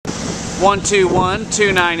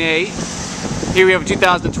121298. Here we have a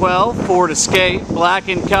 2012 Ford Escape, black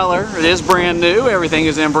in color. It is brand new. Everything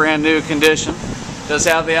is in brand new condition. Does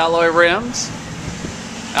have the alloy rims,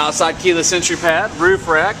 outside keyless entry pad, roof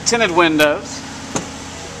rack, tinted windows.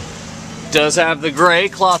 Does have the gray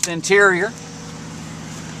cloth interior,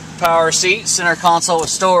 power seat, center console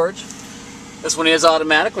with storage. This one is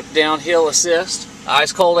automatic with downhill assist,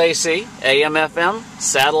 ice cold AC, AM FM,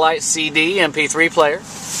 satellite CD, MP3 player,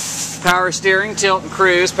 power steering, tilt and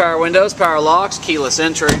cruise, power windows, power locks, keyless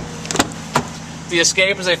entry. The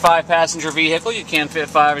Escape is a 5-passenger vehicle. You can fit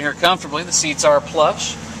 5 in here comfortably. The seats are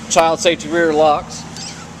plush, child safety rear locks,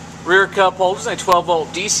 rear cup holders, and a 12-volt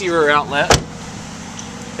DC rear outlet.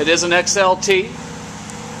 It is an XLT.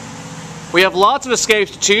 We have lots of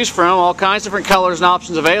Escapes to choose from, all kinds of different colors and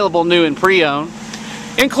options available, new and pre-owned,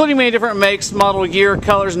 including many different makes, model, year,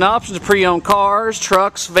 colors, and options of pre-owned cars,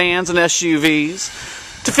 trucks, vans, and SUVs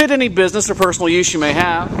to fit any business or personal use you may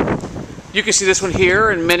have. You can see this one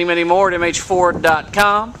here and many, many more at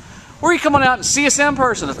mhford.com, or you come on out and see us in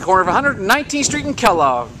person at the corner of 119th Street in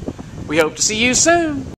Kellogg. We hope to see you soon.